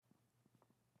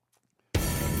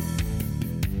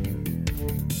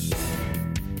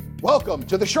Welcome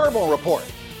to the Charbon Report.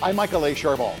 I'm Michael A.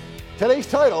 Charbon. Today's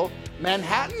title,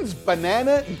 Manhattan's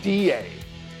Banana DA.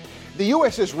 The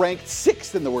U.S. is ranked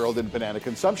 6th in the world in banana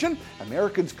consumption.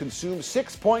 Americans consume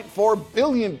 6.4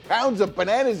 billion pounds of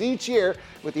bananas each year,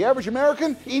 with the average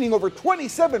American eating over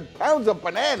 27 pounds of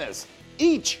bananas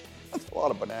each. That's a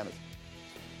lot of bananas.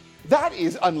 That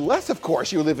is unless, of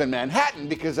course, you live in Manhattan,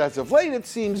 because as of late it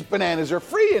seems bananas are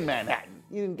free in Manhattan.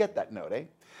 You didn't get that note, eh?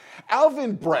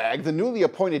 Alvin Bragg, the newly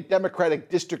appointed Democratic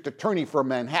District Attorney for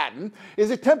Manhattan, is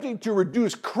attempting to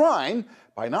reduce crime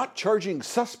by not charging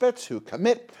suspects who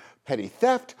commit petty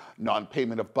theft,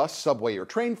 non-payment of bus, subway, or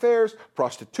train fares,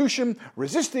 prostitution,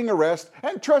 resisting arrest,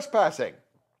 and trespassing.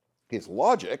 His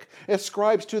logic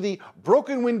ascribes to the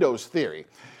broken windows theory,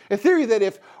 a theory that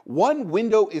if one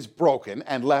window is broken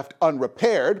and left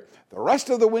unrepaired, the rest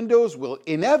of the windows will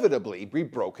inevitably be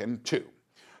broken too.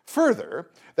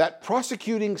 Further, that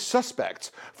prosecuting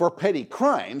suspects for petty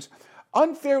crimes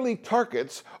unfairly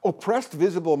targets oppressed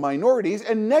visible minorities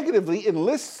and negatively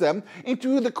enlists them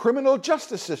into the criminal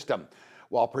justice system,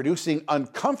 while producing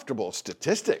uncomfortable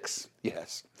statistics.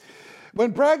 Yes.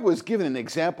 When Bragg was given an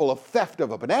example of theft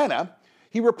of a banana,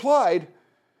 he replied,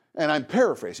 and I'm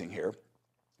paraphrasing here,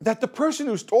 that the person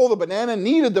who stole the banana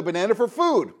needed the banana for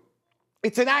food.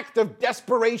 It's an act of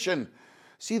desperation.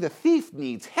 See, the thief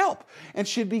needs help and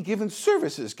should be given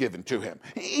services given to him.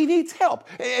 He needs help,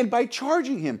 and by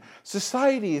charging him,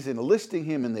 society is enlisting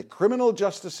him in the criminal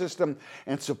justice system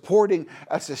and supporting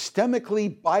a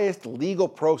systemically biased legal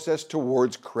process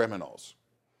towards criminals.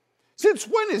 Since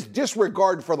when is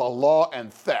disregard for the law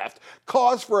and theft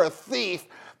cause for a thief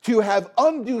to have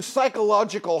undue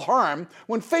psychological harm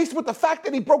when faced with the fact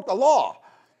that he broke the law?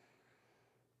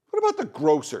 What about the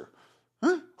grocer?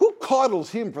 Huh? Who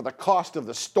coddles him for the cost of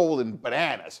the stolen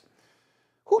bananas?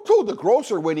 Who told the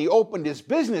grocer when he opened his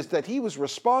business that he was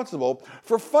responsible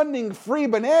for funding free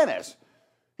bananas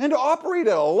and to operate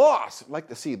at a loss? I'd like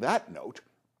to see that note.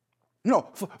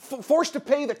 Forced to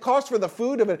pay the cost for the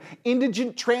food of an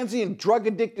indigent, transient,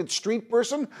 drug-addicted street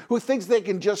person who thinks they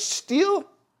can just steal?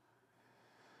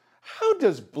 How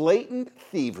does blatant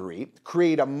thievery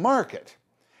create a market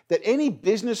that any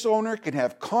business owner can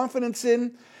have confidence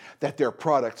in, that their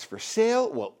products for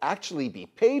sale will actually be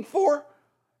paid for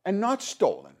and not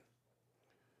stolen?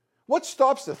 What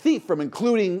stops the thief from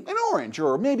including an orange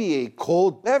or maybe a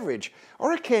cold beverage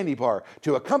or a candy bar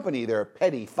to accompany their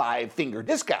petty 5-finger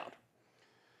discount?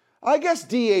 I guess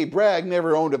D.A. Bragg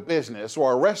never owned a business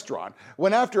or a restaurant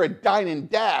when after a dine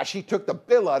and dash he took the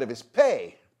bill out of his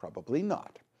pay. Probably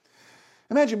not.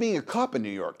 Imagine being a cop in New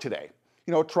York today,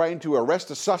 trying to arrest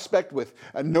a suspect with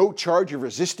no charge of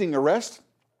resisting arrest.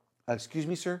 Excuse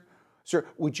me, sir? Sir,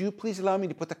 would you please allow me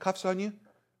to put the cuffs on you?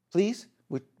 Please?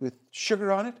 With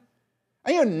sugar on it?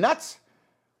 Are you nuts?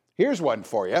 Here's one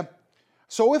for you.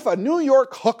 So if a New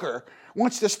York hooker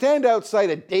wants to stand outside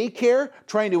a daycare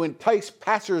trying to entice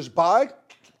passers-by,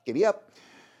 giddy up,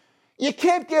 you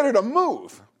can't get her to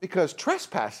move because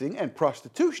trespassing and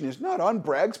prostitution is not on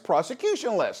Bragg's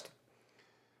prosecution list.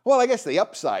 Well, I guess the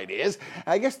upside is,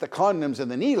 the condoms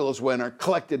and the needles, when are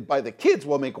collected by the kids,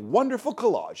 will make wonderful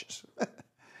collages.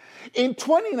 In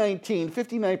 2019,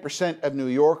 59% of New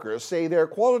Yorkers say their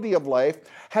quality of life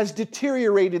has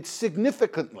deteriorated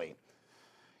significantly.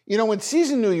 When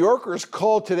seasoned New Yorkers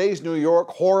call today's New York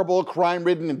horrible,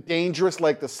 crime-ridden, and dangerous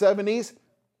like the 70s,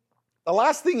 the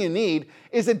last thing you need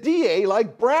is a DA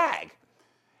like Bragg.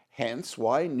 Hence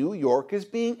why New York is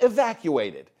being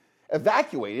evacuated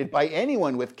by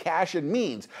anyone with cash and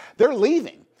means. They're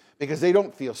leaving because they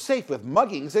don't feel safe with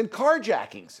muggings and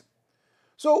carjackings.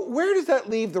 So where does that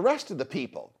leave the rest of the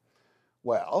people?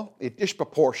 Well, it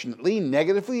disproportionately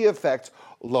negatively affects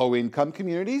low-income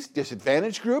communities,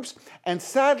 disadvantaged groups, and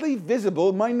sadly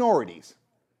visible minorities.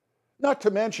 Not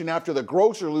to mention, after the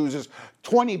grocer loses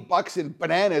 $20 in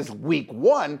bananas week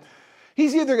 1,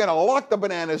 he's either going to lock the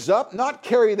bananas up, not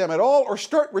carry them at all, or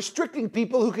start restricting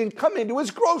people who can come into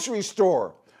his grocery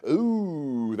store.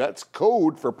 Ooh, that's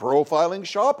code for profiling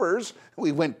shoppers.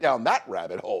 We went down that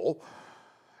rabbit hole.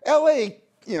 L.A.,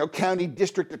 County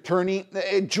District Attorney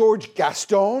George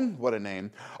Gaston, what a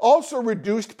name, also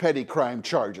reduced petty crime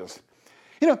charges.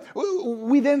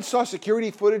 We then saw security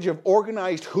footage of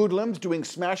organized hoodlums doing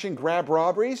smash and grab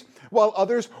robberies, while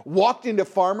others walked into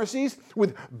pharmacies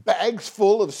with bags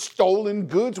full of stolen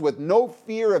goods with no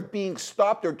fear of being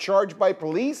stopped or charged by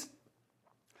police.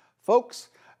 Folks,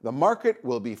 the market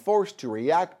will be forced to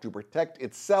react to protect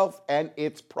itself and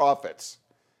its profits.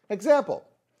 Example: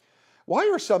 why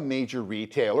are some major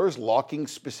retailers locking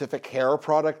specific hair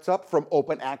products up from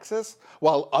open access,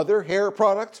 while other hair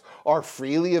products are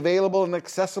freely available and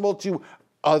accessible to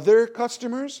other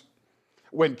customers?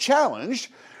 When challenged,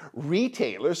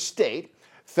 retailers state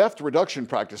theft reduction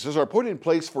practices are put in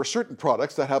place for certain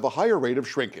products that have a higher rate of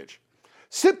shrinkage.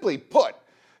 Simply put,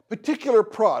 particular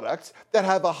products that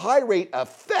have a high rate of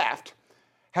theft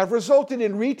have resulted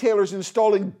in retailers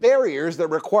installing barriers that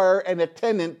require an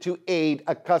attendant to aid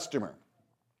a customer.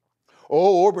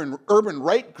 Oh, urban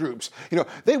right groups,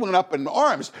 they went up in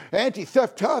arms.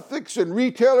 Anti-theft ethics and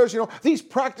retailers, these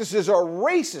practices are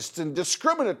racist and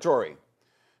discriminatory.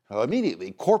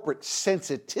 Immediately, corporate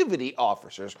sensitivity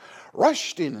officers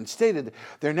rushed in and stated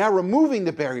they're now removing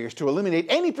the barriers to eliminate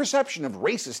any perception of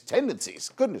racist tendencies.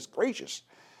 Goodness gracious.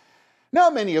 Now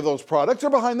many of those products are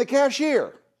behind the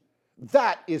cashier.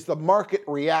 That is the market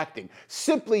reacting,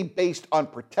 simply based on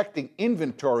protecting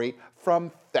inventory from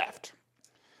theft.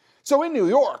 So in New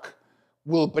York,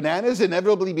 will bananas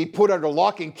inevitably be put under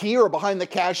lock and key or behind the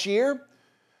cashier?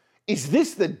 Is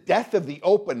this the death of the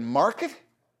open market?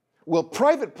 Will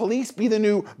private police be the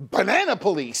new banana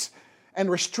police and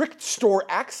restrict store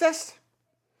access?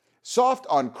 Soft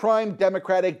on crime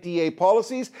Democratic DA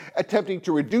policies attempting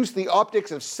to reduce the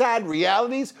optics of sad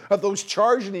realities of those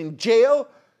charged in jail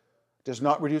does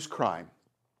not reduce crime.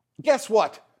 Guess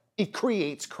what? It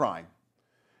creates crime.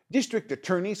 District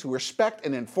attorneys who respect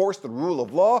and enforce the rule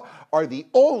of law are the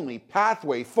only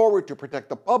pathway forward to protect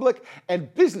the public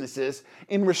and businesses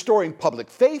in restoring public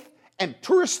faith and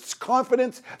tourists'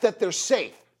 confidence that they're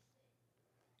safe.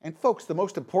 And folks, the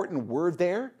most important word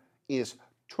there is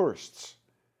tourists.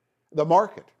 The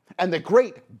market and the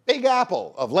great Big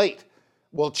Apple of late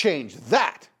will change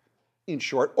that in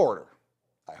short order,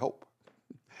 I hope.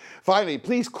 Finally,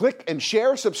 please click and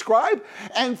share, subscribe,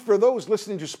 and for those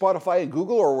listening to Spotify and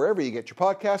Google or wherever you get your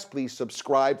podcasts, please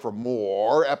subscribe for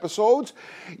more episodes.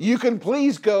 You can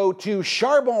please go to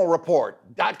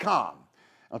charbonreport.com.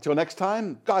 Until next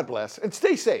time, God bless and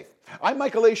stay safe. I'm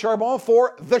Michael A. Charbon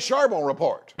for The Charbon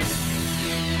Report.